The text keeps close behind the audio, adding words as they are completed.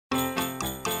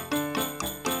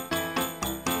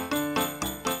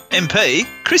MP,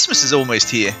 Christmas is almost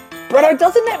here. Bro,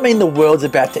 doesn't that mean the world's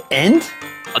about to end?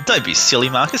 Oh, don't be silly,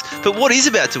 Marcus. But what is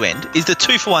about to end is the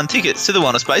 2-for-1 tickets to the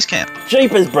Wellness Base Camp.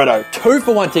 Jeepers, Bretto.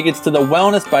 2-for-1 tickets to the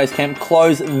Wellness Base Camp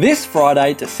close this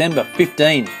Friday, December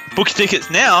 15. Book your tickets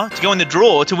now to go in the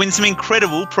draw to win some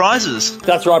incredible prizes.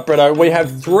 That's right, Bretto. We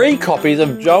have 3 copies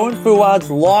of Joe and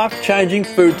Fuad's life-changing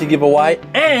food to give away.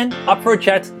 And up for a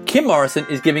chat, Kim Morrison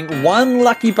is giving one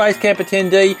lucky Base Camp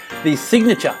attendee the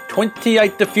signature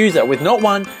 28 diffuser with not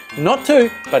 1, not 2,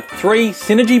 but 3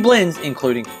 synergy blends,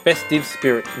 including Festive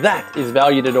Spirit. That is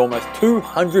valued at almost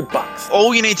 $200.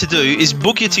 All you need to do is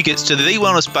book your tickets to the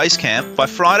Wellness Base Camp by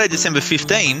Friday, December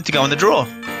 15 to go in the draw.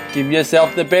 Give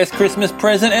yourself the best Christmas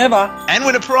present ever. And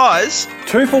win a prize.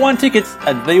 2-for-1 tickets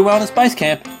at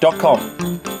thewellnessbasecamp.com.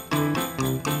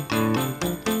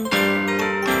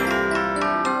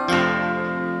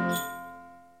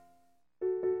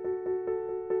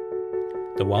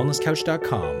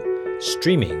 TheWellnessCouch.com,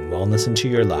 streaming wellness into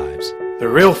your lives. The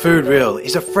Real Food Reel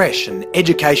is a fresh and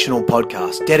educational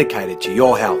podcast dedicated to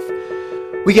your health.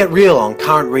 We get real on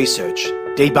current research,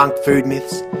 debunk food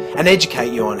myths, and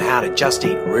educate you on how to just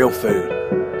eat real food.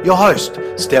 Your host,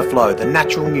 Steph Lowe, the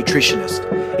natural nutritionist,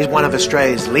 is one of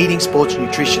Australia's leading sports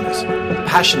nutritionists,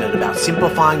 passionate about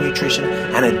simplifying nutrition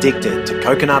and addicted to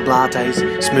coconut lattes,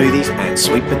 smoothies, and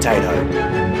sweet potato.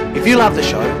 If you love the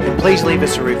show, then please leave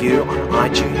us a review on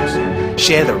iTunes.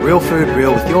 Share the Real Food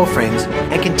Reel with your friends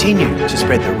and continue to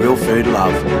spread the real food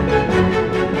love.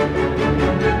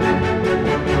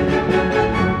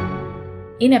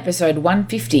 In episode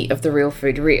 150 of The Real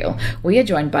Food Reel, we are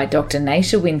joined by Dr.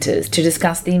 Nasha Winters to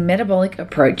discuss the metabolic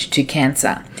approach to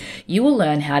cancer. You will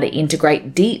learn how to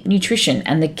integrate deep nutrition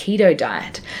and the keto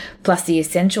diet, plus the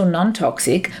essential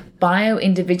non-toxic,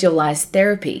 bio-individualized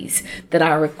therapies that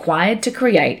are required to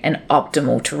create an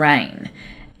optimal terrain.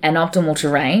 An optimal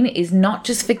terrain is not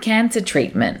just for cancer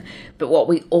treatment, but what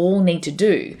we all need to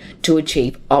do to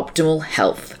achieve optimal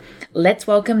health. Let's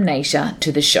welcome Nasha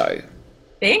to the show.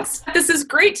 Thanks. This is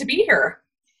great to be here.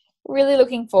 Really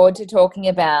looking forward to talking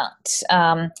about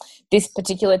this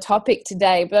particular topic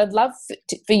today, but I'd love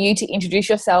for you to introduce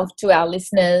yourself to our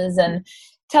listeners and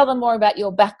tell them more about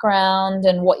your background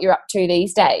and what you're up to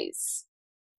these days.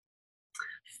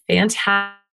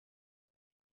 Fantastic.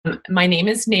 My name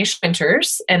is Nasha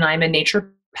Winters, and I'm a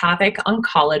naturopathic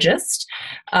oncologist,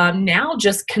 now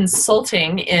just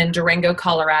consulting in Durango,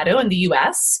 Colorado in the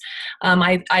U.S.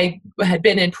 I had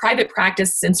been in private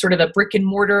practice in sort of a brick and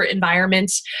mortar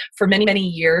environment for many, many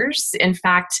years. In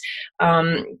fact,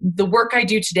 the work I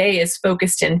do today is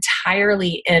focused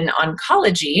entirely in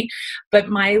oncology, but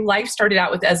my life started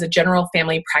out as a general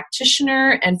family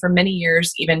practitioner, and for many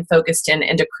years even focused in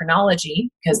endocrinology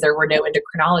because there were no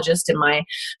endocrinologists in my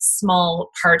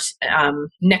small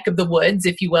neck of the woods,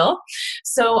 if you will.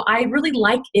 So I really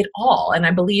like it all. And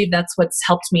I believe that's what's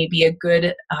helped me be a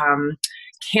good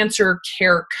cancer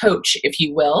care coach, if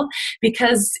you will,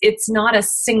 because it's not a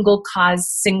single cause,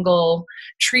 single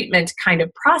treatment kind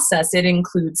of process. It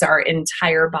includes our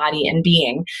entire body and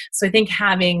being. So I think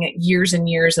having years and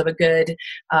years of a good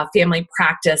family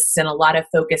practice and a lot of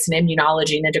focus in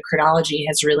immunology and endocrinology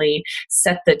has really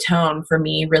set the tone for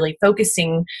me, really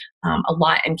focusing a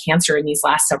lot in cancer in these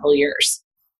last several years.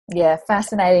 Yeah,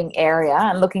 fascinating area,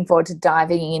 and looking forward to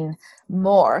diving in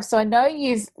more. So I know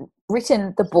you've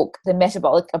written the book, The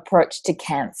Metabolic Approach to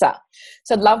Cancer.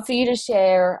 So I'd love for you to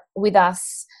share with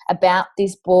us about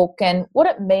this book and what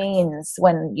it means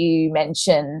when you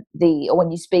mention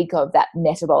when you speak of that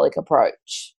metabolic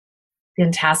approach.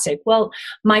 Fantastic. Well,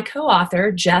 my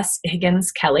co-author, Jess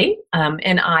Higgins-Kelly,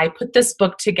 and I put this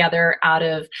book together out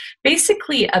of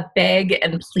basically a beg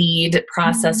and plead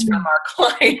process from our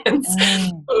clients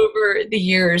over the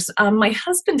years. My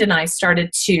husband and I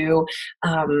started to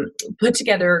put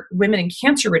together women in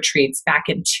cancer retreats back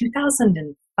in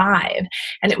 2005.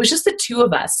 And it was just the two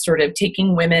of us sort of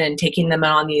taking women and taking them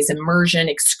on these immersion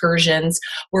excursions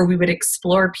where we would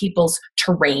explore people's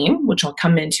terrain, which I'll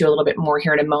come into a little bit more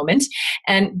here in a moment,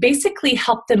 and basically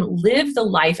help them live the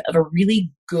life of a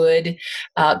really good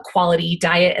quality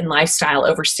diet and lifestyle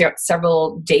over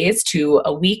several days to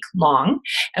a week long.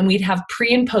 And we'd have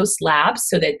pre and post labs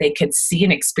so that they could see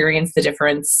and experience the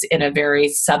difference in a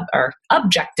very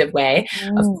objective way.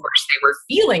 Of course, they were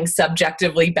feeling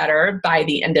subjectively better by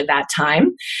the end of that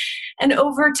time. And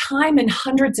over time, and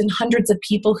hundreds of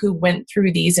people who went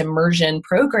through these immersion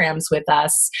programs with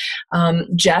us,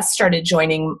 Jess started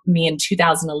joining me in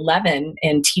 2011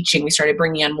 in teaching. We started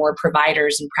bringing on more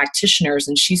providers and practitioners,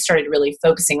 and she started really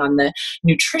focusing on the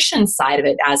nutrition side of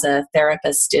it as a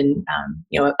therapist and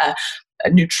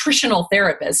nutritional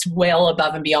therapist, well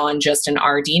above and beyond just an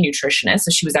RD nutritionist.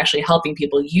 So she was actually helping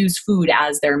people use food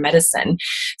as their medicine.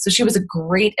 So she was a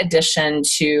great addition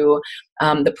to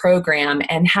the program,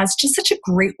 and has just such a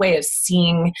great way of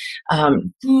seeing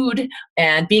food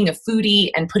and being a foodie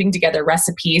and putting together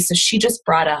recipes. So she just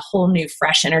brought a whole new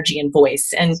fresh energy and voice.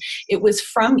 And it was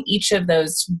from each of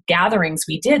those gatherings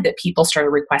we did that people started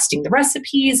requesting the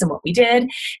recipes and what we did,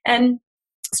 and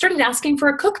started asking for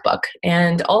a cookbook.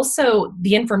 And also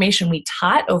the information we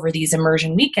taught over these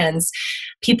immersion weekends,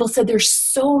 people said there's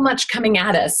so much coming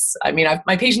at us. I mean,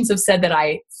 my patients have said that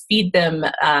I feed them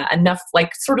enough,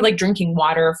 like sort of like drinking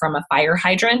water from a fire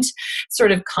hydrant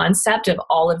sort of concept of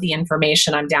all of the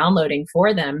information I'm downloading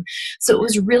for them. So it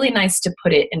was really nice to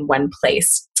put it in one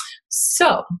place.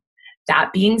 So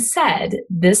that being said,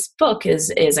 this book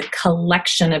is a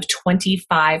collection of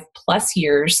 25 plus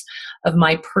years of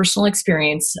my personal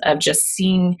experience of just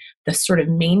seeing the sort of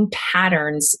main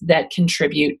patterns that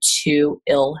contribute to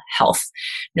ill health,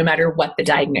 no matter what the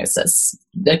diagnosis.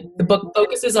 The book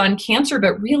focuses on cancer,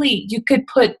 but really you could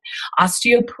put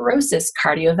osteoporosis,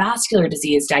 cardiovascular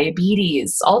disease,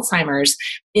 diabetes, Alzheimer's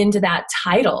into that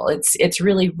title. It's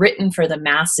really written for the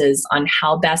masses on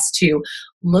how best to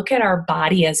look at our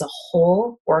body as a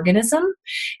whole organism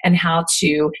and how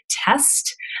to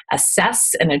test,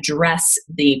 assess, and address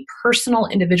the personal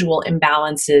individual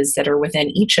imbalances that are within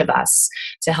each of us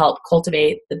to help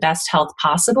cultivate the best health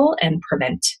possible and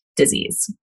prevent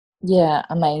disease. Yeah,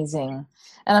 amazing.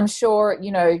 And I'm sure,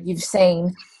 you've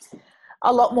seen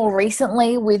a lot more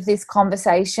recently with this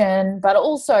conversation, but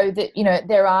also that,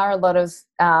 there are a lot of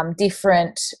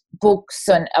different books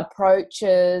and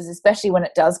approaches, especially when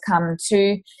it does come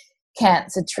to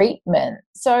cancer treatment.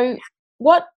 So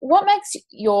what makes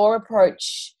your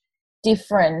approach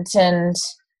different? And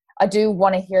I do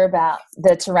want to hear about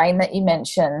the terrain that you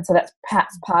mentioned. So that's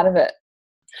perhaps part of it.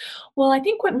 Well, I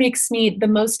think what makes me the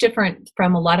most different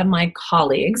from a lot of my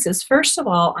colleagues is, first of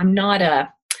all, I'm not a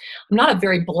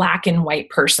very black and white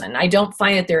person. I don't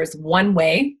find that there is one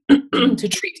way to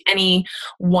treat any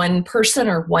one person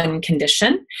or one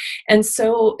condition. And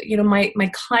so,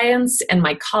 my clients and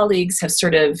my colleagues have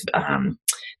sort of,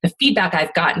 the feedback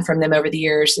I've gotten from them over the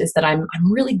years is that I'm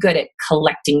really good at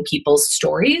collecting people's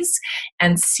stories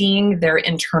and seeing their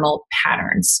internal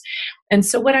patterns. And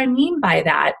so what I mean by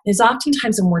that is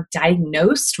oftentimes when we're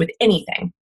diagnosed with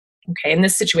anything, okay, in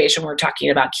this situation, we're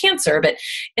talking about cancer, but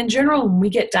in general, when we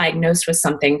get diagnosed with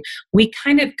something, we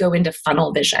kind of go into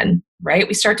funnel vision, right?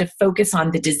 We start to focus on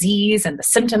the disease and the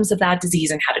symptoms of that disease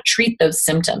and how to treat those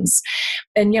symptoms.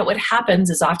 And yet what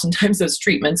happens is oftentimes those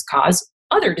treatments cause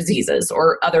other diseases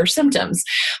or other symptoms,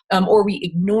 or we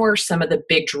ignore some of the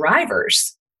big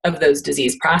drivers of those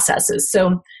disease processes.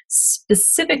 So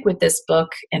specific with this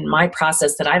book and my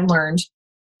process that I've learned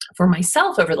for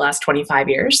myself over the last 25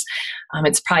 years.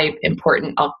 It's probably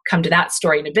important. I'll come to that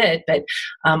story in a bit, but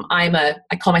I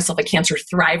call myself a cancer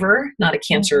thriver, not a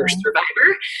cancer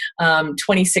survivor.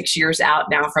 26 years out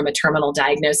now from a terminal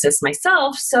diagnosis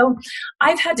myself. So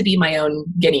I've had to be my own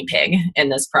guinea pig in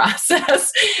this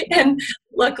process, and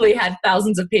luckily had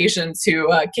thousands of patients who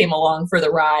came along for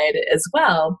the ride as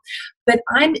well. But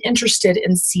I'm interested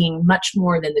in seeing much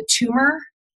more than the tumor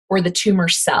or the tumor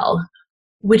cell,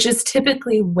 which is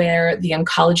typically where the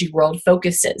oncology world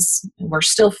focuses. We're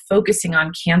still focusing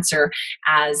on cancer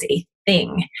as a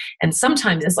thing, and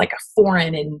sometimes as like a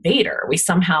foreign invader. We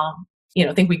somehow,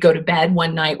 think we go to bed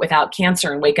one night without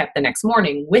cancer and wake up the next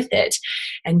morning with it.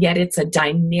 And yet it's a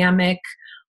dynamic,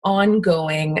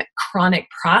 ongoing, chronic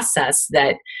process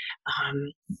that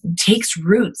takes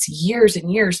roots years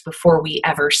and years before we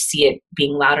ever see it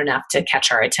being loud enough to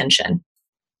catch our attention.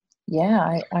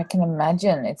 Yeah, I can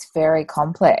imagine. It's very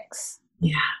complex.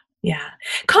 Yeah.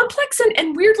 Complex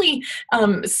and weirdly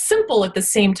simple at the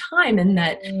same time, in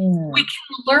that we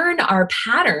can learn our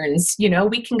patterns.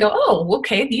 We can go, oh,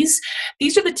 okay, these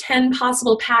are the 10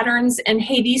 possible patterns, and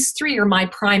hey, these 3 are my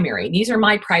primary. These are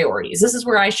my priorities. This is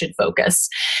where I should focus.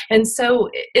 And so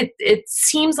it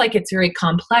seems like it's very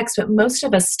complex, but most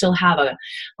of us still have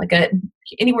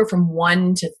anywhere from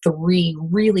 1 to 3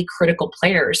 really critical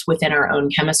players within our own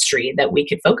chemistry that we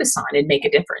could focus on and make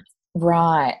a difference.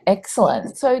 Right.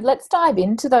 Excellent. So let's dive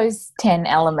into those 10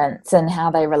 elements and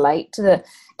how they relate to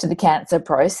the cancer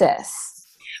process.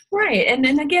 Right. And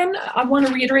then again, I want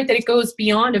to reiterate that it goes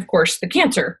beyond, of course, the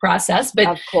cancer process, but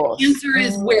of course, cancer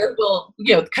is where we'll,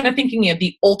 kind of thinking of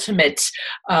the ultimate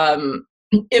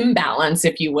imbalance,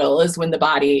 if you will, is when the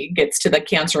body gets to the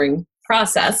cancering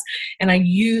process. And I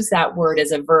use that word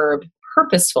as a verb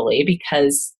purposefully,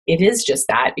 because it is just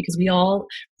that, because we all,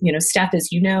 Steph,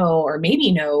 as you know, or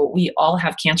maybe we all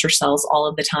have cancer cells all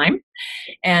of the time.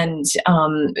 And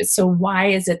so why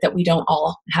is it that we don't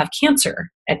all have cancer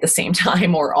at the same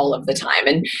time or all of the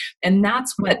time? And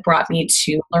that's what brought me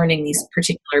to learning these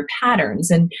particular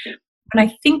patterns. And when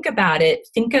I think about it,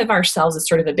 think of ourselves as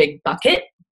sort of a big bucket.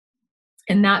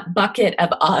 And that bucket of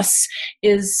us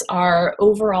is our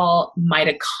overall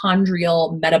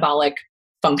mitochondrial metabolic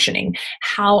functioning,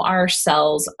 how our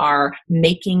cells are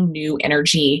making new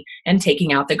energy and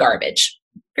taking out the garbage.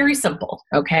 Very simple,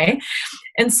 okay?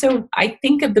 And so I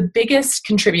think of the biggest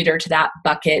contributor to that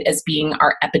bucket as being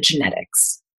our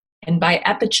epigenetics. And by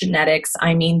epigenetics,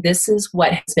 I mean this is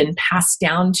what has been passed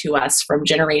down to us from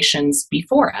generations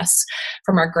before us,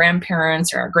 from our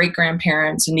grandparents or our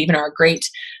great-grandparents and even our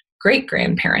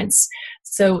great-grandparents.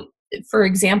 So, for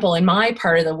example, in my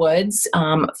part of the woods,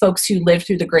 folks who lived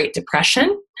through the Great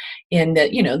Depression in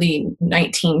the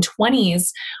 1920s,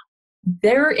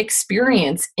 their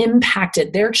experience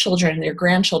impacted their children and their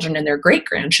grandchildren and their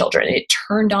great-grandchildren. It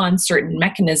turned on certain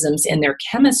mechanisms in their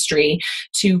chemistry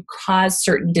to cause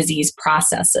certain disease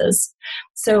processes.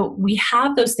 So we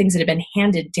have those things that have been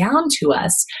handed down to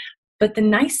us. But the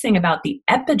nice thing about the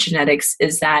epigenetics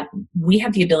is that we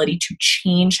have the ability to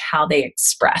change how they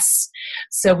express.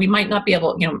 So we might not be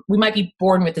able, we might be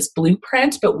born with this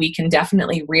blueprint, but we can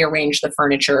definitely rearrange the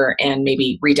furniture and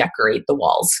maybe redecorate the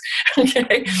walls.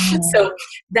 Okay. So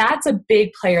that's a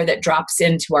big player that drops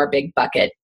into our big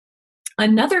bucket.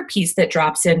 Another piece that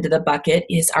drops into the bucket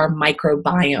is our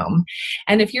microbiome.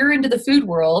 And if you're into the food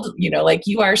world, like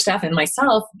you are, Steph, and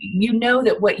myself, you know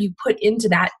that what you put into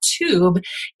that tube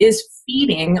is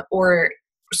feeding or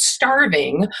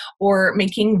starving or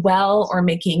making well or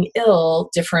making ill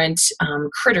different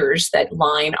critters that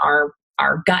line our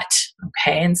gut.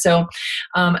 Okay. And so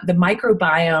the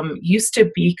microbiome used to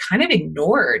be kind of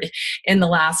ignored in the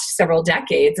last several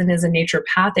decades. And as a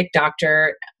naturopathic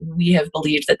doctor, we have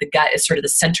believed that the gut is sort of the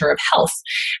center of health.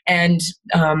 And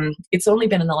it's only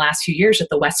been in the last few years that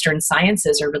the Western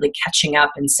sciences are really catching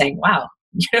up and saying, wow,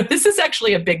 this is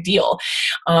actually a big deal.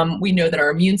 We know that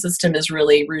our immune system is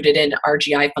really rooted in our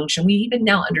GI function. We even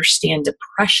now understand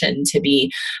depression to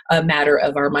be a matter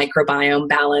of our microbiome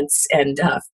balance and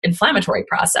inflammatory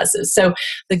processes. So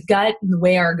the gut, the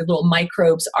way our little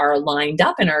microbes are lined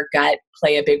up in our gut,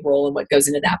 play a big role in what goes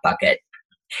into that bucket.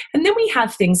 And then we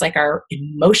have things like our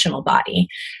emotional body.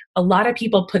 A lot of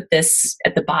people put this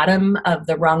at the bottom of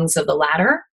the rungs of the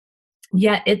ladder.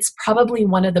 Yet it's probably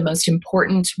one of the most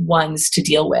important ones to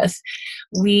deal with.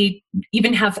 We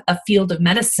even have a field of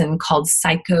medicine called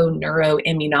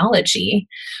psychoneuroimmunology,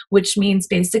 which means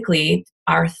basically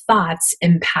our thoughts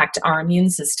impact our immune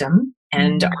system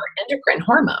and our endocrine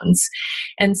hormones.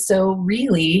 And so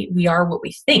really we are what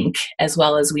we think as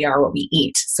well as we are what we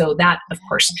eat. So that, of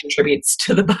course, contributes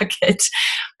to the bucket.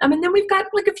 And then we've got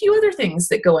like a few other things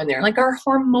that go in there, like our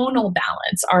hormonal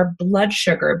balance, our blood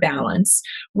sugar balance,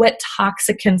 what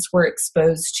toxicants we're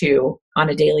exposed to on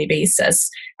a daily basis,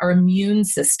 our immune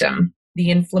system, the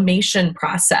inflammation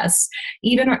process,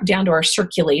 even down to our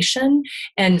circulation,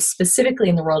 and specifically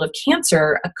in the world of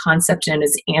cancer, a concept known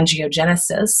as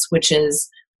angiogenesis, which is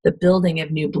the building of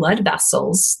new blood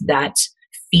vessels that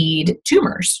feed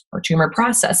tumors or tumor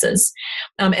processes.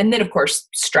 And then, of course,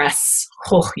 stress.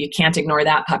 Oh, you can't ignore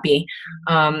that puppy.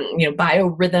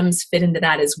 Biorhythms fit into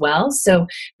that as well. So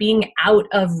being out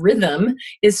of rhythm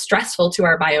is stressful to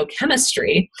our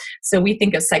biochemistry. So we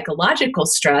think of psychological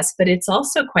stress, but it's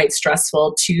also quite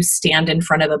stressful to stand in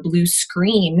front of a blue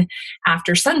screen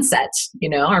after sunset.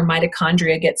 Our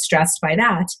mitochondria get stressed by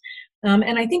that.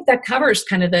 And I think that covers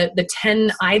kind of the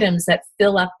 10 items that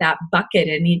fill up that bucket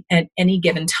at any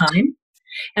given time.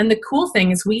 And the cool thing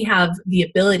is we have the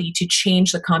ability to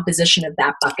change the composition of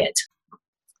that bucket.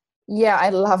 Yeah, I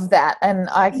love that. And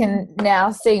I can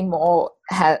now see more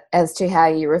as to how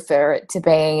you refer it to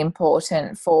being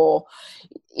important for,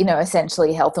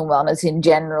 essentially health and wellness in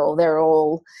general. They're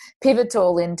all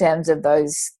pivotal in terms of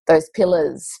those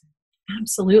pillars.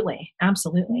 Absolutely.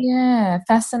 Absolutely. Yeah,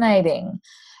 fascinating.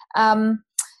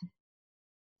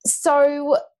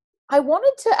 So I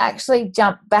wanted to actually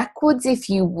jump backwards, if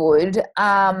you would.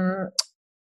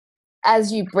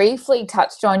 As you briefly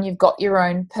touched on, you've got your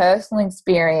own personal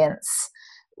experience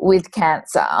with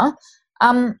cancer.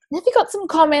 Have you got some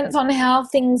comments on how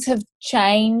things have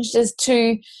changed as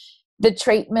to the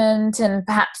treatment and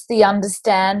perhaps the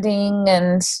understanding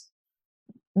and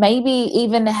maybe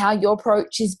even how your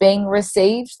approach is being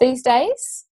received these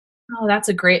days? Oh, that's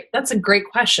a great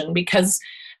question, because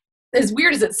as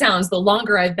weird as it sounds, the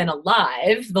longer I've been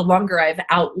alive, the longer I've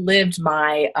outlived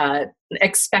my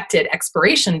expected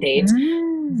expiration date,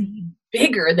 the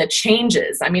bigger the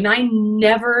changes. I mean, I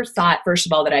never thought, first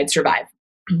of all, that I'd survive.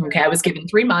 Okay, I was given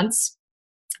 3 months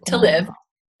to live.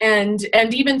 And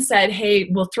even said, hey,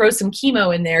 we'll throw some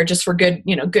chemo in there just for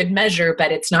good measure,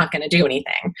 but it's not going to do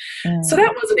anything. So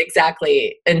that wasn't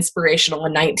exactly inspirational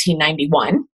in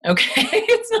 1991. Okay.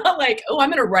 It's not like, oh, I'm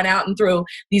going to run out and throw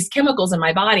these chemicals in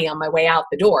my body on my way out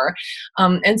the door.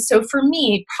 And so for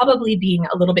me, probably being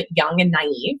a little bit young and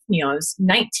naive, I was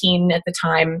 19 at the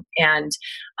time, and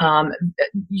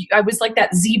I was like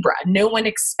that zebra. No one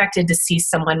expected to see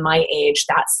someone my age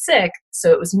that sick.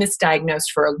 So it was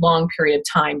misdiagnosed for a long period of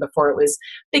time before it was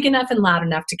big enough and loud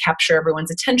enough to capture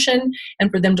everyone's attention and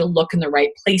for them to look in the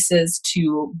right places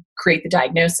to create the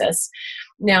diagnosis.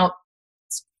 Now,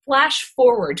 flash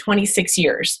forward 26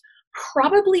 years,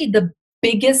 probably the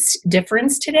biggest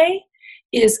difference today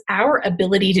is our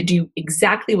ability to do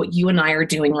exactly what you and I are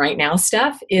doing right now,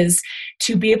 Steph, is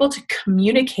to be able to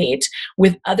communicate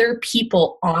with other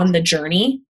people on the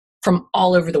journey from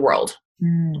all over the world.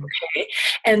 Okay.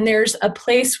 And there's a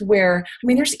place where,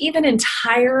 there's even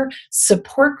entire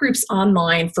support groups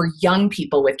online for young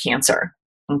people with cancer.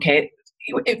 Okay.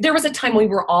 There was a time we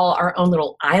were all our own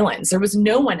little islands. There was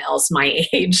no one else my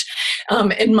age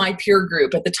in my peer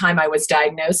group at the time I was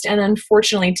diagnosed. And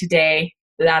unfortunately today,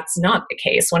 that's not the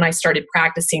case. When I started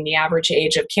practicing, the average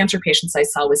age of cancer patients I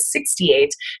saw was 68.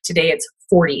 Today it's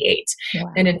 48.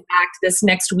 Wow. And in fact, this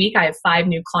next week, I have 5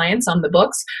 new clients on the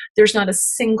books. There's not a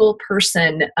single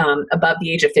person above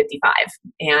the age of 55.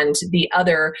 And the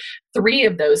other 3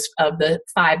 of those, of the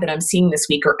 5 that I'm seeing this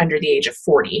week, are under the age of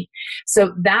 40.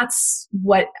 So that's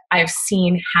what I've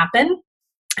seen happen,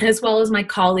 as well as my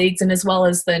colleagues, and as well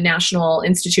as the National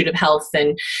Institute of Health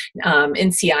and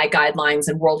NCI guidelines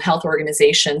and World Health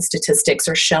Organization statistics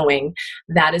are showing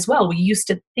that as well. We used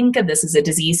to think of this as a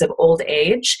disease of old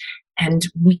age, and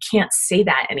we can't say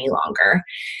that any longer.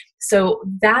 So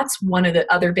that's one of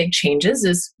the other big changes,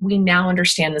 is we now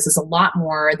understand this is a lot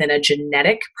more than a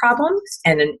genetic problem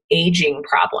and an aging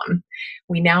problem.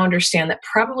 We now understand that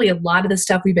probably a lot of the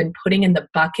stuff we've been putting in the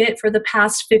bucket for the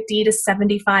past 50 to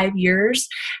 75 years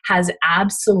has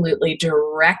absolutely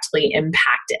directly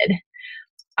impacted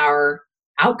our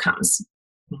outcomes.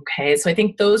 Okay, so I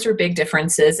think those are big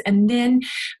differences. And then,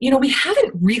 we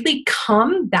haven't really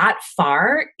come that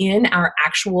far in our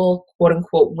actual, quote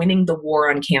unquote, winning the war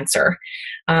on cancer.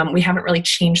 We haven't really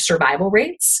changed survival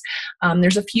rates.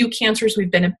 There's a few cancers we've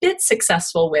been a bit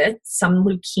successful with, some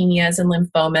leukemias and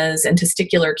lymphomas and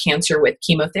testicular cancer with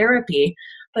chemotherapy.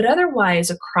 But otherwise,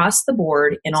 across the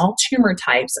board, in all tumor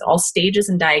types, all stages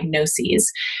and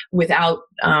diagnoses, without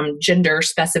gender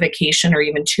specification or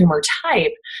even tumor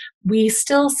type, we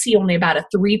still see only about a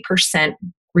 3%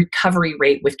 recovery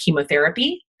rate with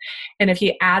chemotherapy. And if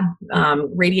you add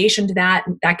radiation to that,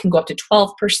 that can go up to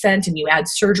 12%. And you add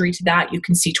surgery to that, you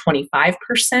can see 25%.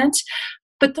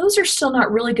 But those are still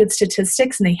not really good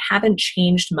statistics, and they haven't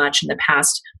changed much in the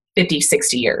past 50,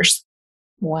 60 years.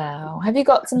 Wow. Have you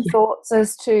got some thoughts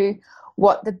as to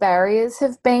what the barriers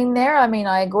have been there?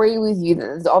 I agree with you that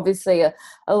there's obviously a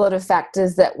lot of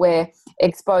factors that we're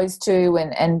exposed to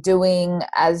and doing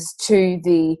as to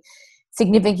the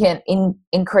significant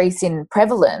increase in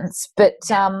prevalence. But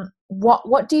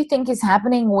what do you think is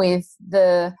happening with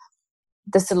the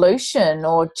solution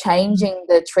or changing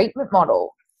the treatment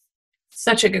model?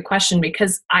 Such a good question,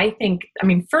 because I think,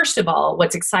 first of all,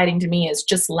 what's exciting to me is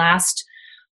just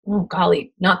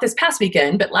not this past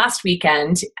weekend, but last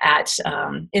weekend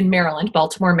in Maryland,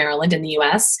 Baltimore, Maryland, in the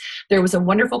U.S., there was a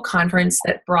wonderful conference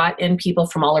that brought in people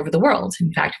from all over the world.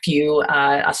 In fact, a few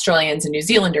Australians and New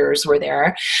Zealanders were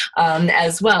there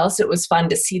as well. So it was fun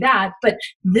to see that. But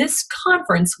this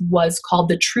conference was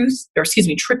called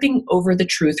Tripping Over the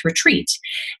Truth Retreat.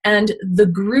 And the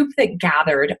group that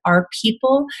gathered are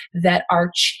people that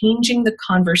are changing the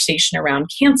conversation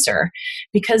around cancer,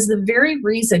 because the very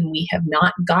reason we have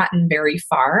not gotten very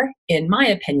far, in my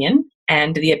opinion,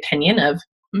 and the opinion of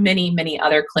many, many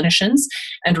other clinicians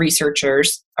and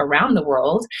researchers around the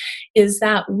world, is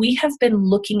that we have been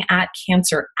looking at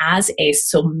cancer as a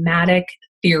somatic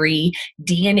theory,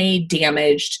 DNA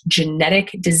damaged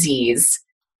genetic disease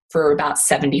for about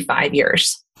 75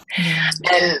 years.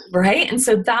 And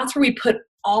so that's where we put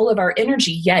all of our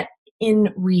energy, yet in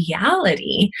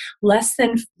reality, less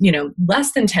than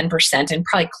 10% and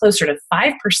probably closer to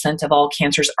 5% of all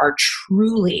cancers are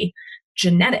truly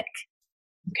genetic.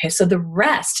 Okay, so the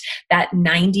rest, that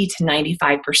 90 to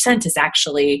 95%, is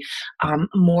actually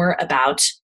more about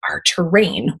our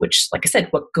terrain, which, like I said,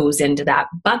 what goes into that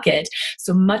bucket.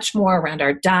 So much more around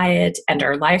our diet and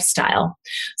our lifestyle.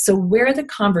 So where the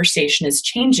conversation is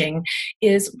changing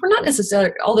is we're not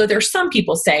necessarily, although there's some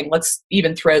people saying, let's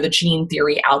even throw the gene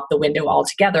theory out the window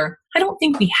altogether. I don't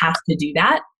think we have to do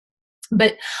that.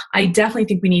 But I definitely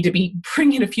think we need to be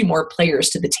bringing a few more players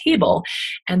to the table.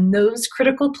 And those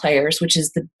critical players, which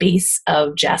is the base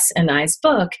of Jess and I's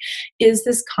book, is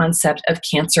this concept of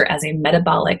cancer as a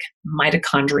metabolic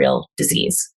mitochondrial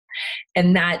disease.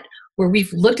 And that where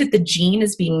we've looked at the gene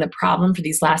as being the problem for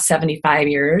these last 75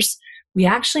 years, we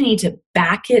actually need to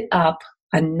back it up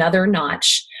another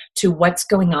notch to what's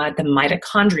going on at the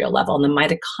mitochondrial level. And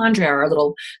the mitochondria are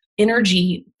little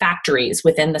energy factories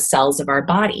within the cells of our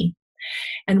body.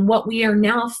 And what we are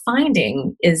now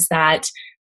finding is that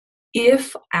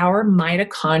if our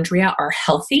mitochondria are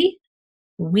healthy,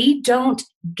 we don't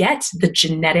get the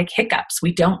genetic hiccups.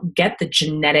 We don't get the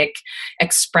genetic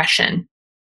expression.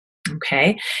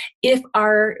 Okay. If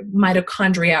our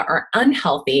mitochondria are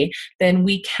unhealthy, then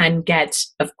we can get,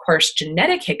 of course,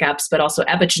 genetic hiccups, but also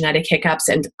epigenetic hiccups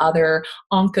and other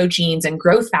oncogenes and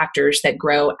growth factors that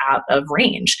grow out of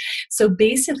range. So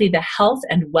basically, the health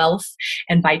and wealth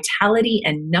and vitality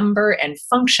and number and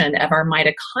function of our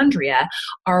mitochondria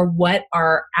are what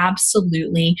are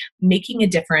absolutely making a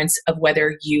difference of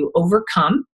whether you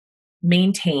overcome,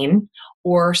 maintain,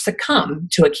 or succumb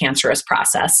to a cancerous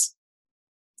process.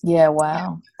 Yeah,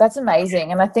 wow. That's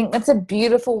amazing. And I think that's a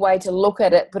beautiful way to look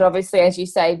at it, but obviously, as you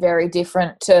say, very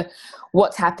different to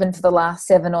what's happened for the last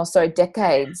 7 or so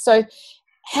decades. So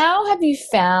how have you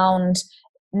found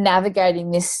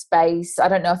navigating this space? I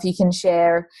don't know if you can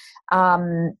share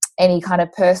any kind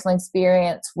of personal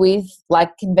experience with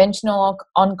like conventional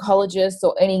oncologists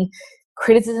or any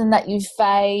criticism that you've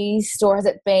faced, or has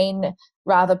it been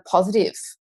rather positive?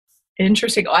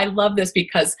 Interesting. Oh, I love this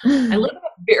because I live in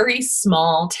a very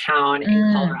small town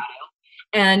in Colorado,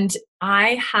 and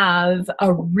I have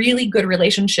a really good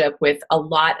relationship with a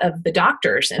lot of the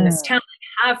doctors in this town.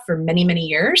 I have for many, many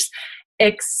years,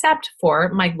 except for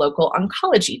my local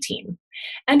oncology team.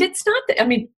 And it's not that, I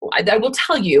mean, I will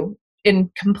tell you in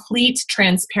complete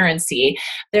transparency,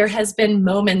 there has been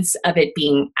moments of it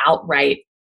being outright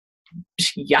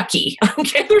yucky.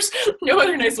 Okay, there's no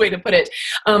other nice way to put it.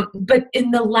 But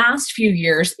in the last few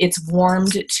years, it's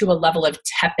warmed to a level of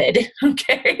tepid.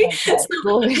 Okay, so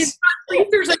it's not like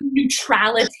there's a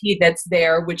neutrality that's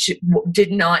there, which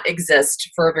did not exist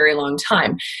for a very long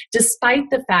time, despite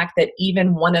the fact that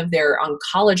even one of their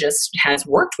oncologists has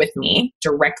worked with me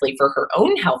directly for her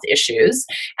own health issues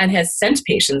and has sent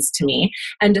patients to me.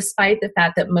 And despite the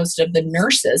fact that most of the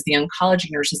nurses, the oncology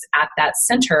nurses at that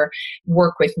center,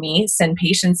 work with me, send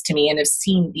patients to me, and have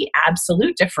seen the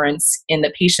absolute difference in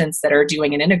the patients that are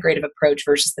doing an integrative approach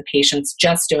versus the patients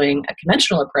just doing a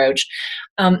conventional approach.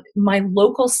 My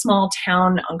local small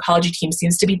town oncology team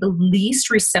seems to be the least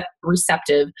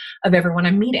receptive of everyone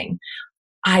I'm meeting.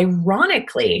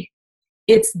 Ironically,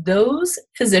 it's those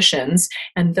physicians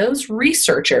and those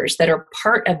researchers that are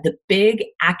part of the big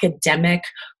academic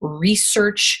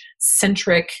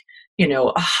research-centric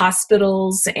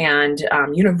hospitals and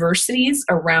universities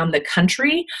around the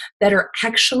country that are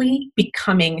actually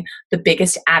becoming the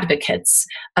biggest advocates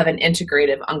of an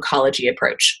integrative oncology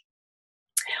approach.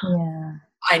 Yeah.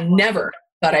 I never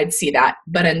thought I'd see that.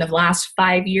 But in the last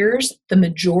 5 years, the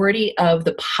majority of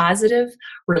the positive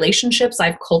relationships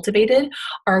I've cultivated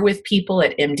are with people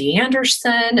at MD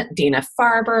Anderson,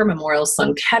 Dana-Farber, Memorial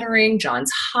Sloan Kettering,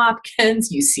 Johns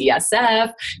Hopkins,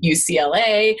 UCSF,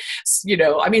 UCLA.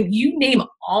 You name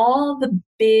all the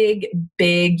big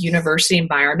university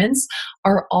environments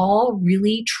are all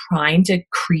really trying to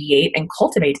create and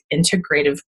cultivate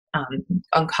integrative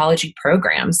oncology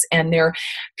programs, and they're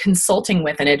consulting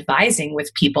with and advising with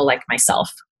people like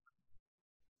myself.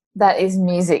 That is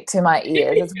music to my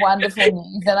ears. It's wonderful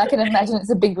news, and I can imagine it's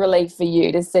a big relief for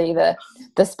you to see the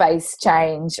space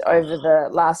change over the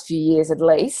last few years at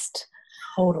least.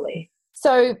 Totally.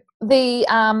 So the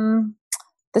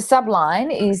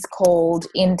subline is called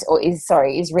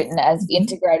is written as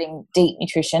Integrating Deep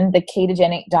Nutrition, the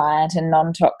Ketogenic Diet and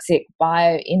Non-Toxic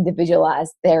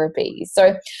Bio-Individualized Therapies.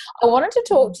 So I wanted to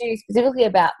talk to you specifically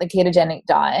about the ketogenic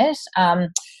diet.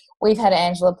 We've had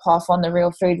Angela Poff on the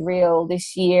Real Food Reel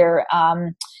this year,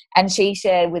 and she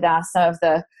shared with us some of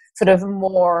the sort of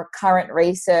more current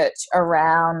research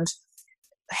around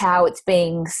how it's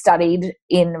being studied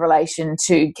in relation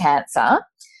to cancer.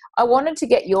 I wanted to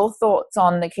get your thoughts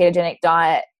on the ketogenic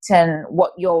diet and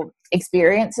what your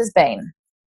experience has been.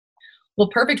 Well,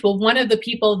 perfect. Well, one of the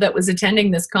people that was attending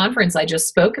this conference I just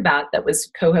spoke about that was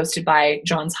co-hosted by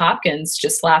Johns Hopkins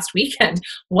just last weekend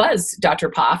was Dr.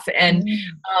 Poff. And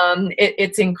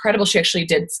it's incredible. She actually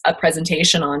did a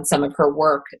presentation on some of her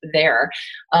work there.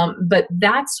 But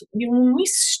that's when we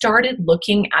started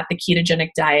looking at the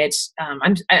ketogenic diet.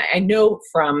 I know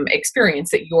from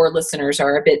experience that your listeners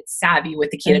are a bit savvy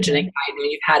with the ketogenic diet.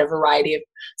 And you've had a variety of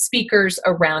speakers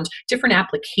around different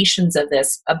applications of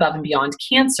this above and beyond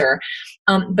cancer.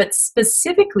 But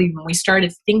specifically, when we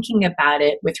started thinking about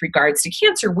it with regards to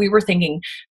cancer, we were thinking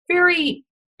very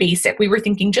basic. We were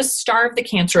thinking just starve the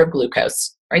cancer of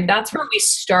glucose, right? That's where we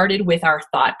started with our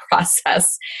thought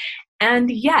process.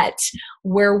 And yet,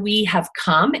 where we have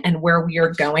come and where we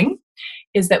are going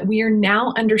is that we are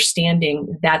now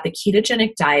understanding that the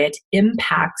ketogenic diet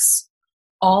impacts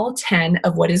all 10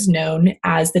 of what is known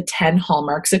as the 10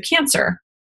 hallmarks of cancer.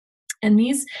 And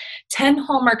these 10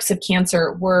 hallmarks of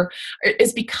cancer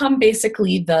is become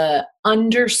basically the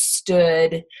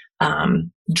understood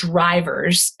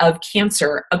drivers of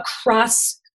cancer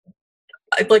across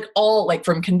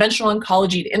from conventional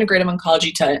oncology to integrative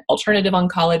oncology to alternative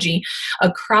oncology.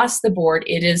 Across the board,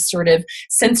 it is sort of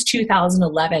since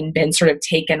 2011 been sort of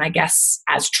taken, I guess,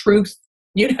 as truth,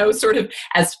 sort of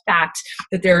as fact,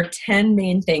 that there are 10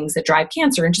 main things that drive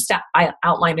cancer. And just I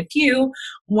outline a few.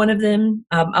 One of them,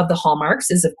 of the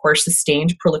hallmarks, is, of course,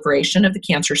 sustained proliferation of the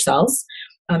cancer cells,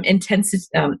 intensive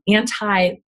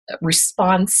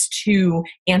anti-response to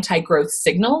anti-growth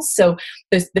signals. So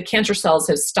the cancer cells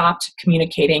have stopped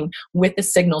communicating with the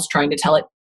signals trying to tell it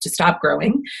to stop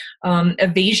growing.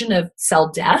 Evasion of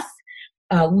cell death.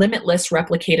 Limitless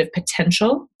replicative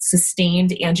potential,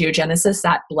 sustained angiogenesis,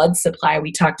 that blood supply we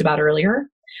talked about earlier.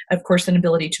 Of course, an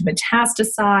ability to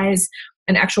metastasize,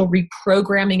 an actual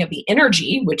reprogramming of the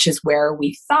energy, which is where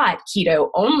we thought keto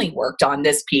only worked on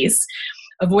this piece.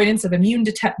 Avoidance of immune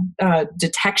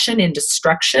detection and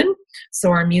destruction.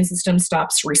 So our immune system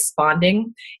stops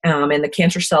responding and the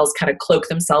cancer cells kind of cloak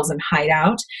themselves and hide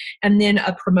out. And then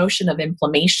a promotion of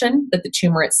inflammation that the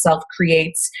tumor itself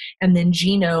creates, and then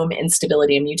genome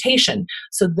instability and mutation.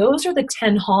 So those are the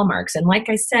 10 hallmarks. And like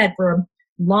I said, for a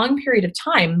long period of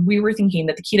time, we were thinking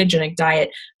that the ketogenic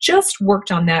diet just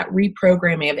worked on that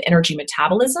reprogramming of energy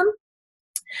metabolism.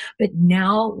 But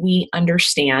now we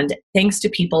understand, thanks to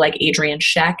people like Adrienne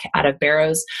Scheck out of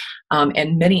Barrows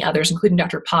and many others, including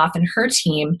Dr. Poff and her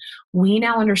team, we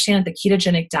now understand the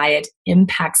ketogenic diet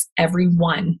impacts every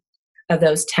one of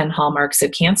those 10 hallmarks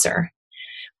of cancer.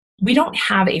 We don't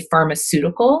have a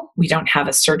pharmaceutical, we don't have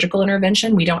a surgical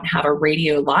intervention, we don't have a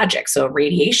radiologic, so a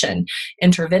radiation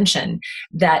intervention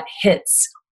that hits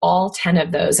all 10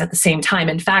 of those at the same time.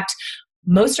 In fact,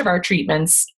 most of our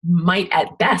treatments might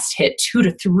at best hit 2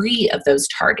 to 3 of those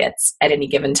targets at any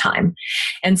given time.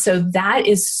 And so that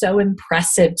is so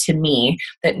impressive to me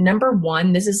that, number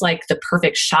one, this is like the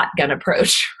perfect shotgun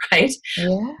approach, right?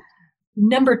 Yeah.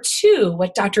 Number two,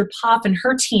 what Dr. Poff and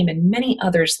her team and many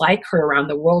others like her around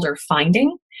the world are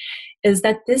finding is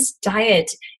that this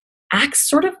diet acts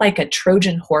sort of like a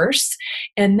Trojan horse,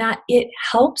 and that it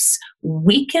helps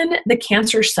weaken the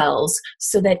cancer cells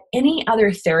so that any other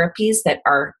therapies that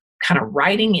are kind of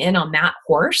riding in on that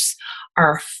horse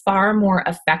are far more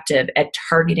effective at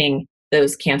targeting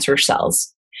those cancer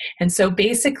cells. And so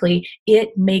basically,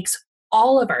 it makes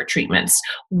all of our treatments,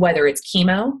 whether it's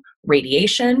chemo,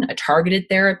 radiation, a targeted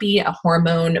therapy, a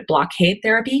hormone blockade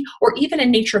therapy, or even a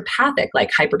naturopathic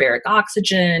like hyperbaric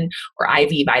oxygen or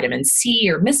IV vitamin C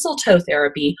or mistletoe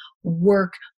therapy,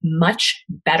 work much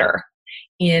better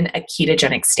in a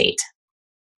ketogenic state.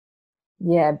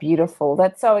 Yeah, beautiful.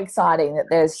 That's so exciting that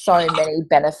there's so many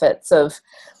benefits of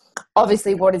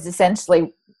obviously what is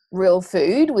essentially real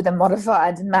food with a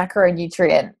modified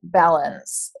macronutrient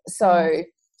balance.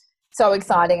 So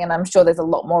exciting, and I'm sure there's a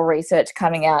lot more research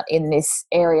coming out in this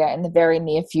area in the very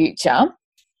near future.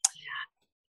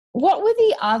 What were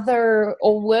the other,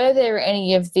 or were there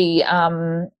any of the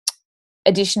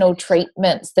additional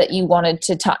treatments that you wanted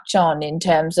to touch on in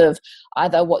terms of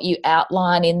either what you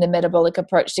outline in the metabolic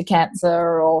approach to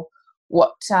cancer, or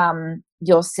what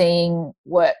you're seeing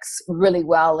works really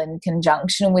well in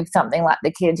conjunction with something like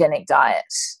the ketogenic diet?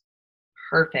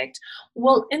 Perfect.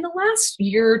 Well, in the last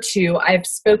year or two, I've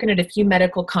spoken at a few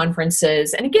medical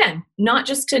conferences, and again, not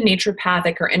just to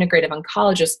naturopathic or integrative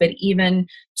oncologists, but even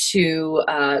to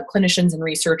clinicians and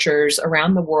researchers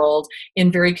around the world in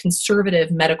very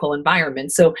conservative medical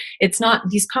environments. So it's not,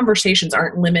 these conversations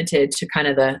aren't limited to kind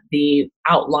of the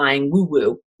outlying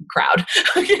woo-woo crowd.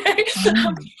 Okay.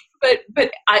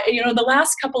 but I, the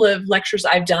last couple of lectures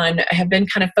I've done have been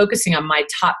kind of focusing on my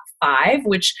top 5,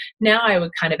 which now I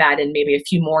would kind of add in maybe a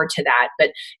few more to that.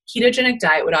 But ketogenic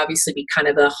diet would obviously be kind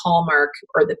of the hallmark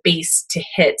or the base to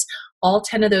hit all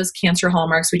 10 of those cancer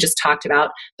hallmarks we just talked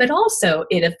about, but also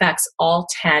it affects all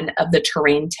 10 of the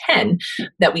terrain 10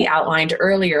 that we outlined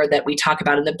earlier that we talk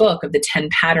about in the book of the 10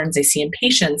 patterns I see in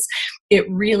patients. It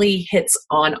really hits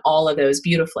on all of those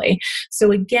beautifully.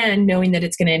 So again, knowing that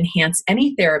it's going to enhance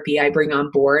any therapy I bring on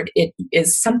board, it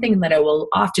is something that I will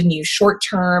often use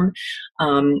short-term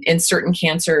in certain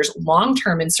cancers,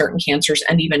 long-term in certain cancers,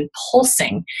 and even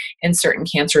pulsing in certain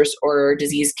cancers or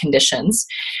disease conditions.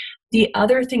 The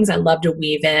other things I love to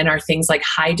weave in are things like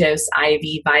high-dose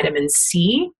IV vitamin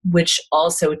C, which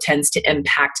also tends to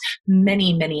impact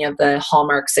many, many of the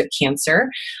hallmarks of cancer.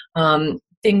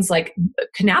 Things like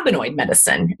cannabinoid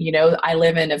medicine. I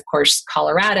live in, of course,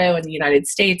 Colorado in the United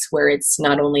States, where it's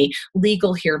not only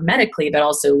legal here medically, but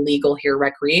also legal here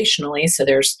recreationally. So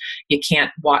you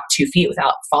can't walk 2 feet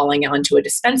without falling onto a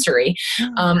dispensary.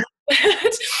 And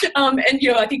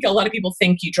I think a lot of people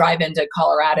think you drive into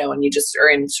Colorado and you just are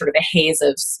in sort of a haze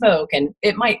of smoke, and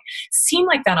it might seem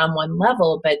like that on one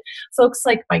level, but folks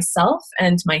like myself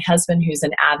and my husband, who's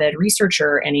an avid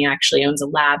researcher, and he actually owns a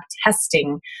lab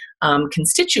testing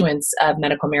constituents of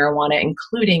medical marijuana,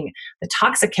 including the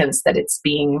toxicants that it's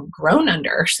being grown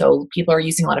under. So people are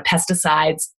using a lot of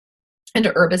pesticides and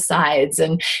herbicides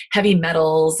and heavy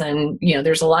metals. And,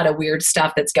 there's a lot of weird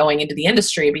stuff that's going into the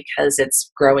industry because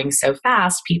it's growing so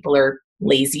fast. People are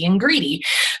lazy and greedy.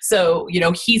 So,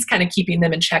 he's kind of keeping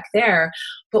them in check there.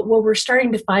 But what we're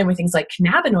starting to find with things like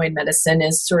cannabinoid medicine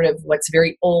is sort of what's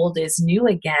very old is new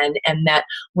again, and that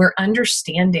we're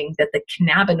understanding that the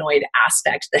cannabinoid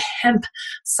aspect, the hemp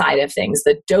side of things,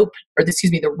 the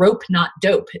rope not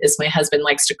dope, as my husband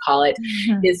likes to call it,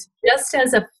 is just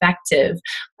as effective,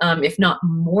 if not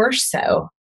more so,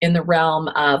 in the realm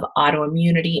of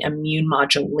autoimmunity, immune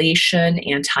modulation,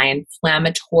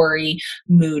 anti-inflammatory,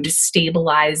 mood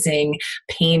stabilizing,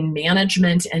 pain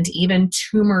management, and even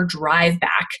tumor drive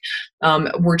back.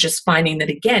 We're just finding that,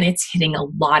 again, it's hitting a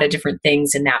lot of different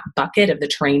things in that bucket of the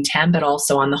terrain 10, but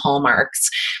also on the hallmarks.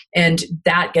 And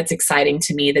that gets exciting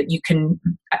to me that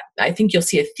I think you'll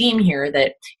see a theme here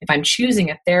that if I'm choosing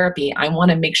a therapy, I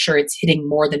want to make sure it's hitting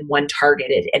more than one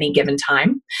target at any given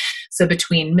time. So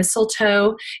between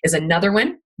mistletoe is another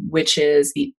one, which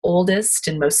is the oldest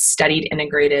and most studied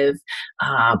integrative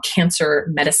cancer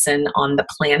medicine on the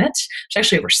planet. There's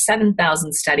actually over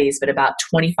 7,000 studies, but about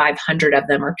 2,500 of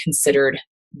them are considered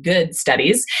good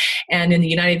studies. And in the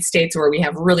United States, where we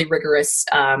have really rigorous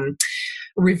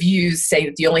reviews, say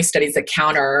that the only studies that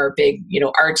count are our big,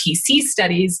 RTC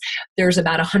studies, there's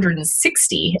about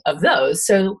 160 of those.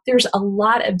 So there's a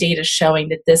lot of data showing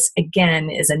that this, again,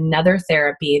 is another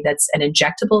therapy that's an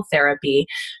injectable therapy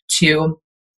to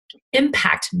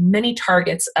impact many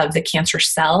targets of the cancer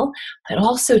cell, but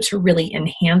also to really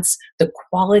enhance the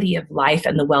quality of life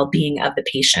and the well-being of the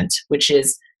patient, which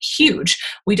is huge.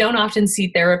 We don't often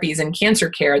see therapies in cancer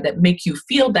care that make you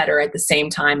feel better at the same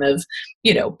time of,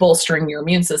 bolstering your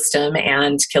immune system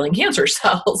and killing cancer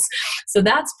cells. So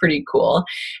that's pretty cool.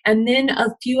 And then a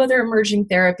few other emerging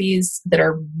therapies that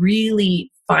are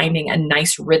really finding a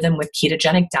nice rhythm with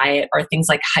ketogenic diet are things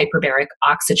like hyperbaric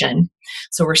oxygen.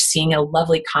 So we're seeing a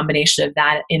lovely combination of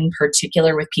that, in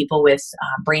particular with people with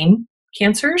brain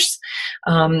cancers.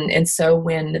 And so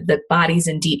when the body's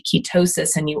in deep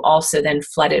ketosis and you also then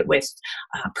flood it with,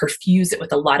 perfuse it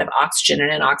with a lot of oxygen in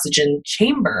an oxygen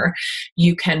chamber,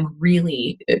 you can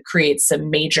really create some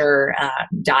major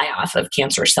die-off of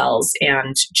cancer cells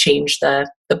and change the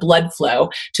blood flow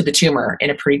to the tumor in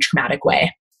a pretty dramatic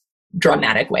way,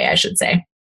 I should say.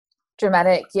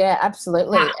 Dramatic, yeah,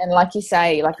 absolutely. Yeah. And like you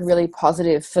say, like really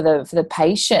positive for the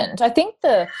patient. I think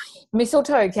the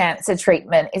mistletoe cancer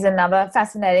treatment is another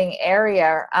fascinating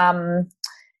area.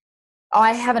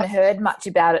 I haven't heard much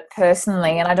about it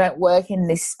personally, and I don't work in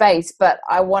this space, but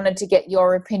I wanted to get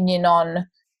your opinion on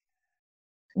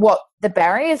what the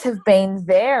barriers have been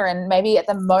there, and maybe at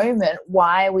the moment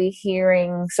why we're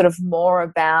hearing sort of more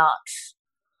about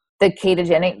the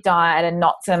ketogenic diet and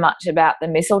not so much about the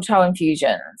mistletoe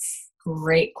infusions.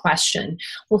 Great question.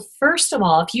 Well, first of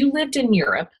all, if you lived in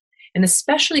Europe, and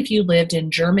especially if you lived in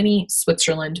Germany,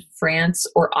 Switzerland, France,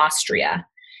 or Austria,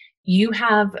 you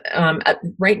have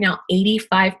right now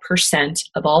 85%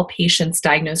 of all patients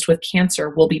diagnosed with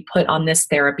cancer will be put on this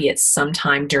therapy at some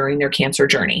time during their cancer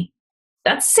journey.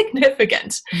 That's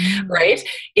significant, right?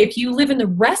 If you live in the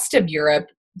rest of Europe,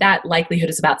 that likelihood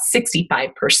is about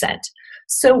 65%.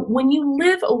 So when you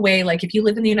live away, like if you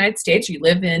live in the United States, you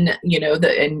live in,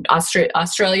 in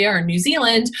Australia or New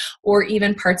Zealand, or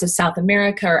even parts of South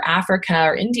America or Africa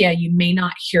or India, you may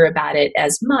not hear about it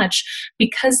as much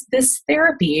because this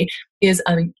therapy is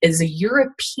a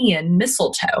European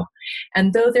mistletoe.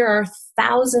 And though there are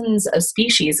thousands of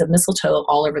species of mistletoe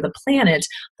all over the planet,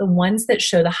 the ones that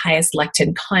show the highest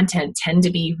lectin content tend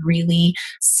to be really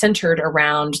centered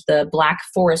around the Black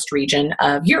Forest region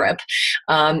of Europe.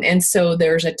 And so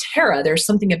there's there's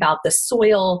something about the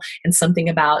soil and something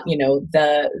about,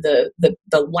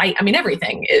 the light. I mean,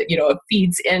 everything, it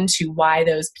feeds into why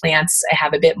those plants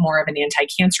have a bit more of an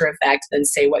anti-cancer effect than,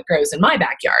 say, what grows in my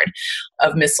backyard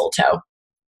of mistletoe.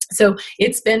 So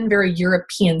it's been very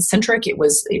European-centric. It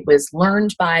was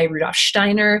learned by Rudolf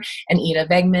Steiner and Ida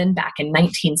Wegman back in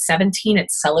 1917.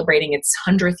 It's celebrating its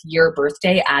 100th year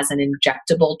birthday as an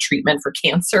injectable treatment for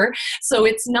cancer. So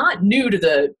it's not new to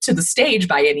the stage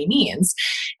by any means.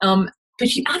 But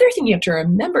the other thing you have to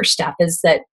remember, Steph, is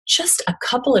that just a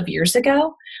couple of years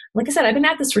ago, like I said, I've been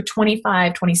at this for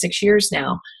 25, 26 years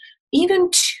now. Even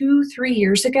 2-3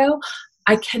 years ago,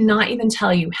 I cannot even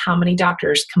tell you how many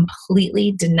doctors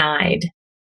completely denied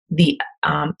the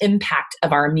impact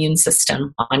of our immune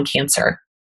system on cancer.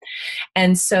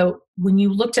 And so when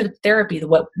you looked at therapy,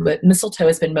 what mistletoe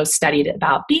has been most studied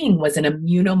about being was an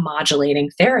immunomodulating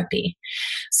therapy.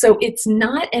 So it's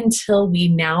not until we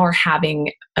now are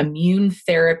having immune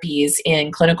therapies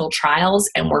in clinical trials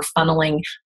and we're funneling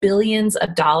billions of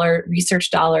research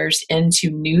dollars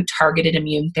into new targeted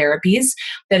immune therapies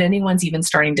that anyone's even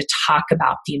starting to talk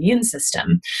about the immune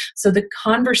system. So the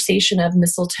conversation of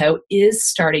mistletoe is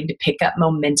starting to pick up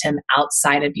momentum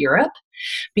outside of Europe,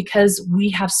 because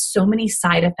we have so many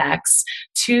side effects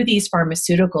to these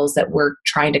pharmaceuticals that we're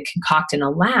trying to concoct in a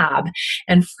lab.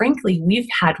 And frankly, we've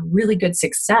had really good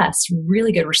success,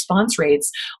 really good response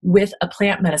rates with a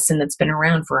plant medicine that's been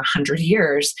around for 100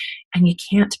 years. And you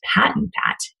can't patent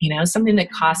that, something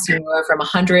that costs anywhere from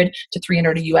 $100 to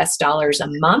 $300 US a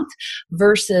month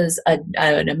versus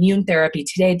an immune therapy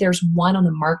today. There's one on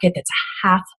the market that's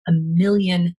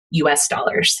 $500,000 US.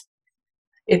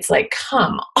 It's like,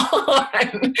 come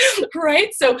on, right?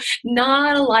 So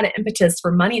not a lot of impetus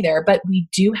for money there, but we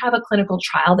do have a clinical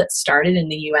trial that started in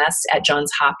the US at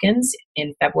Johns Hopkins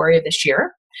in February of this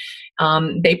year.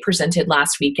 They presented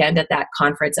last weekend at that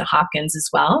conference at Hopkins as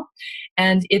well.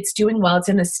 And it's doing well. It's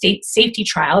in a state safety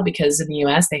trial because in the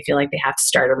US, they feel like they have to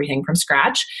start everything from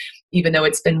scratch, even though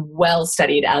it's been well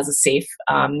studied as a safe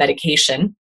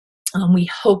medication. We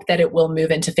hope that it will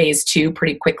move into phase 2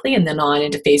 pretty quickly and then on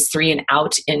into phase 3 and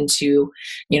out into,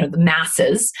 the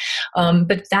masses.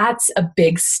 But that's a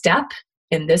big step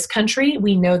in this country.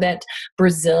 We know that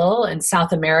Brazil and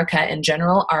South America in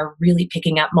general are really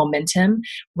picking up momentum.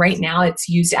 Right now, it's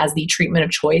used as the treatment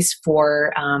of choice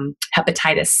for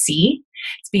hepatitis C.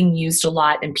 It's being used a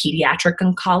lot in pediatric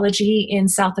oncology in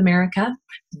South America.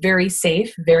 Very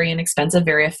safe, very inexpensive,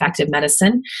 very effective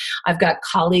medicine. I've got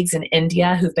colleagues in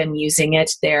India who've been using it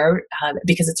there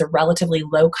because it's a relatively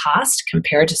low cost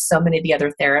compared to so many of the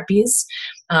other therapies.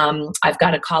 I've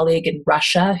got a colleague in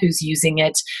Russia who's using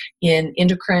it in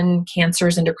endocrine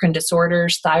cancers, endocrine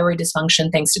disorders, thyroid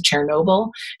dysfunction, thanks to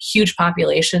Chernobyl. Huge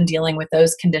population dealing with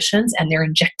those conditions, and they're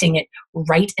injecting it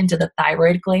right into the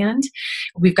thyroid gland.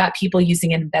 We've got people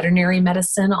using it in veterinary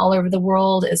medicine all over the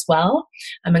world as well.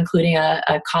 I'm including a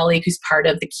colleague who's part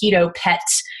of the Keto Pet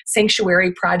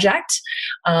Sanctuary Project.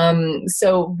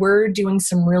 So we're doing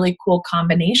some really cool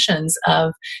combinations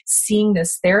of seeing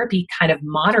this therapy kind of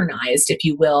modernized, if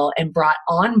you will, and brought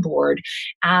on board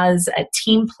as a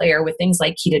team player with things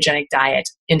like ketogenic diet,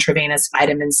 intravenous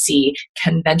vitamin C,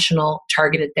 conventional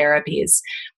targeted therapies.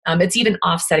 It's even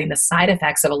offsetting the side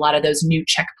effects of a lot of those new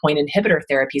checkpoint inhibitor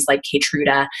therapies like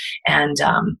Keytruda and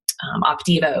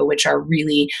Opdivo, which are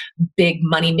really big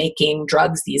money-making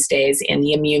drugs these days in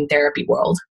the immune therapy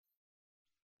world.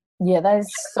 Yeah, that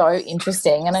is so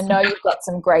interesting. And I know you've got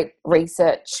some great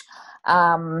research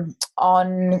on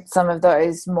some of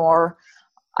those more,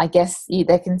 I guess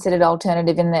they're considered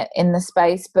alternative in the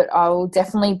space, but I will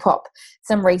definitely pop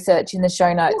some research in the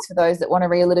show notes for those that want to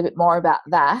read a little bit more about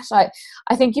that.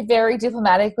 I think you're very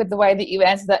diplomatic with the way that you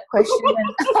answer that question.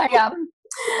 And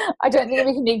I don't think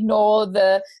we can ignore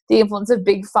the influence of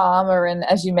big pharma and,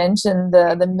 as you mentioned,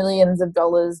 the millions of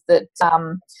dollars that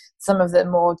some of the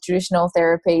more traditional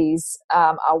therapies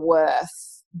are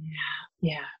worth.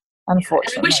 Yeah.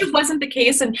 Unfortunately. I wish it wasn't the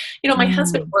case. And, my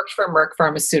husband worked for Merck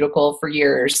Pharmaceutical for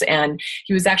years, and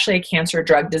he was actually a cancer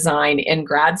drug design in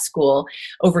grad school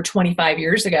over 25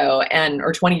 years ago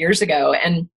or 20 years ago.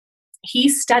 And he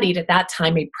studied at that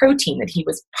time a protein that he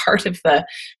was part of the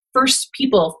first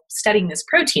people studying this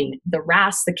protein, the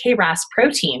KRAS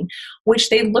protein, which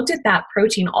they looked at that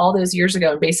protein all those years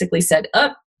ago and basically said,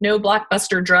 no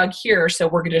blockbuster drug here, so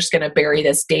we're just going to bury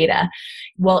this data.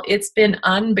 Well, it's been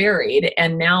unburied,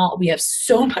 and now we have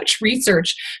so much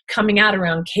research coming out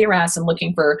around KRAS and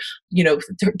looking for,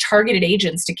 targeted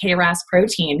agents to KRAS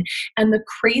protein. And the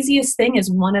craziest thing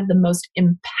is, one of the most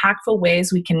impactful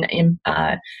ways we can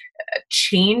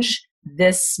change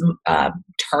this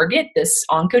target, this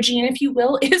oncogene, if you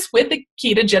will, is with a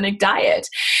ketogenic diet.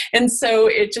 And so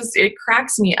it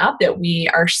cracks me up that we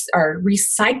are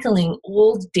recycling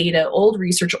old data, old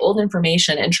research, old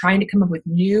information, and trying to come up with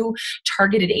new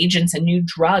targeted agents and new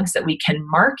drugs that we can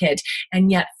market. And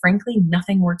yet, frankly,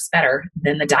 nothing works better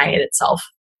than the diet itself.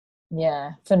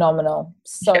 Yeah, phenomenal.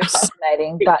 So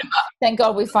fascinating. But thank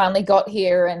God we finally got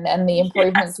here, and the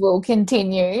improvements will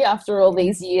continue after all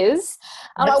these years.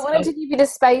 I wanted to give you the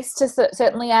space to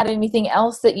certainly add anything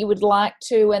else that you would like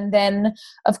to, and then,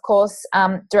 of course,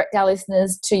 direct our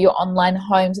listeners to your online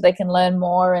home so they can learn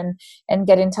more and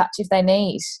get in touch if they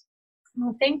need.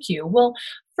 Well, thank you. Well,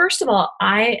 first of all,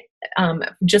 I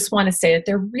just want to say that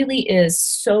there really is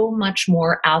so much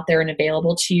more out there and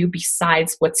available to you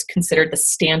besides what's considered the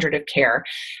standard of care.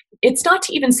 It's not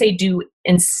to even say do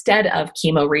instead of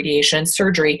chemo, radiation,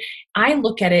 surgery. I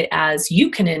look at it as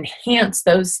you can enhance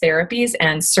those therapies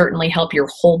and certainly help your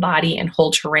whole body and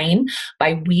whole terrain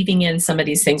by weaving in some of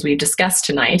these things we've discussed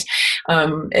tonight.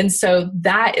 And so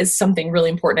that is something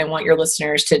really important. I want your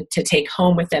listeners to take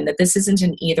home with them, that this isn't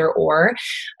an either or.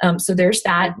 So there's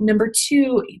that. Number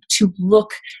two, to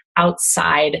look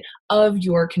outside of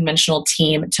your conventional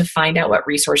team to find out what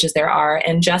resources there are.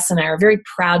 And Jess and I are very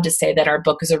proud to say that our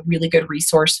book is a really good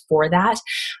resource for that.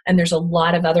 And there's a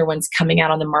lot of other ones coming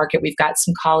out on the market. We've got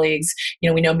some colleagues,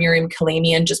 we know Miriam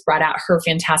Kalamian just brought out her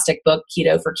fantastic book,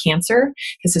 Keto for Cancer,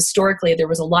 because historically there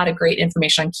was a lot of great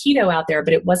information on keto out there,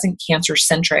 but it wasn't cancer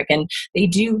centric. And they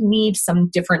do need some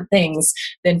different things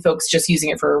than folks just using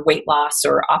it for weight loss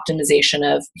or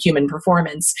optimization of human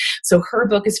performance. So her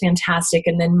book is fantastic.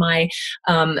 And then my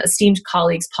esteemed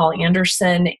colleagues, Paul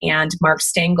Anderson and Mark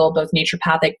Stengel, both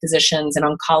naturopathic physicians and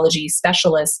oncology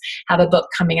specialists, have a book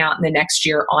coming out in the next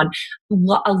year on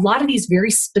a lot of these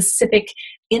very specific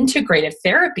integrative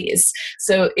therapies.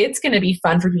 So it's going to be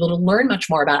fun for people to learn much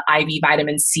more about IV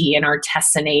vitamin C and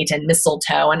artesunate and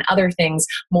mistletoe and other things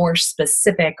more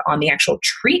specific on the actual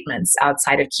treatments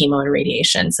outside of chemo and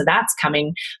radiation. So that's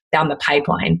coming down the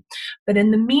pipeline. But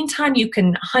in the meantime, you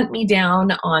can hunt me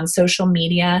down on social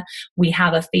media. We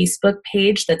have a Facebook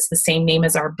page that's the same name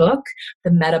as our book,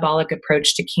 The Metabolic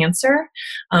Approach to Cancer.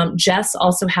 Jess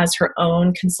also has her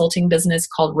own consulting business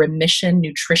called Remission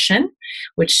Nutrition,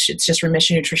 which it's just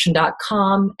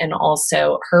remissionnutrition.com, and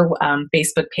also her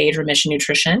Facebook page, Remission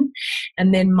Nutrition.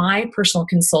 And then my personal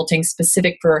consulting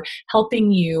specific for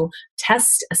helping you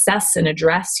test, assess, and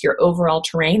address your overall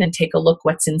terrain and take a look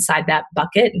what's inside that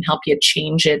bucket and help you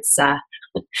change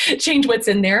change what's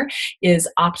in there is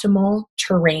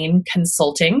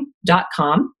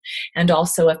optimalterrainconsulting.com, and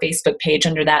also a Facebook page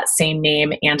under that same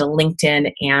name and a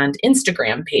LinkedIn and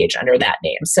Instagram page under that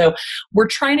name. So we're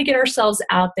trying to get ourselves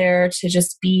out there to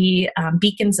just be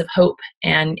beacons of hope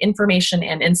and information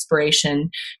and inspiration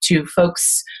to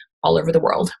folks all over the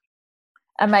world.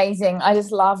 Amazing. I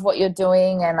just love what you're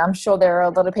doing, and I'm sure there are a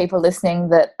lot of people listening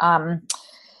that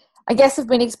I guess have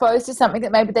been exposed to something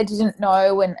that maybe they didn't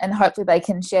know, and hopefully they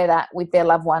can share that with their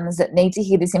loved ones that need to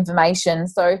hear this information.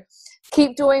 So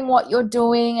keep doing what you're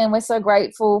doing, and we're so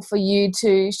grateful for you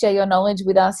to share your knowledge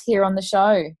with us here on the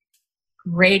show.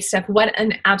 Great, Steph. What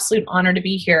an absolute honor to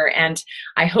be here. And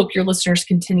I hope your listeners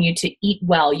continue to eat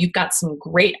well. You've got some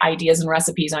great ideas and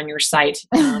recipes on your site.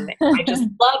 I just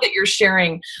love that you're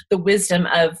sharing the wisdom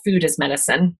of food as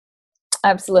medicine.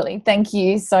 Absolutely. Thank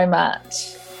you so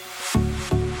much.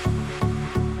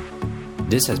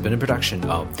 This has been a production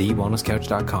of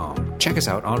TheWellnessCouch.com. Check us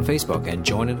out on Facebook and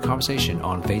join in the conversation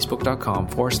on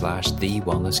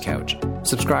Facebook.com/TheWellnessCouch.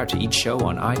 Subscribe to each show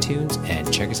on iTunes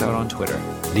and check us out on Twitter.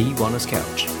 The Wellness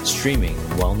Couch, streaming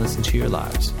wellness into your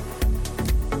lives.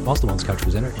 Whilst the Wellness Couch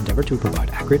presenter endeavor to provide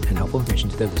accurate and helpful information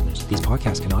to their listeners, these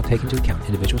podcasts cannot take into account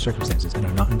individual circumstances and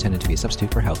are not intended to be a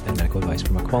substitute for health and medical advice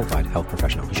from a qualified health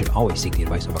professional. You should always seek the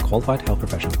advice of a qualified health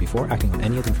professional before acting on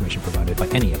any of the information provided by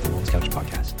any of the Wellness Couch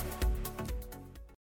podcasts.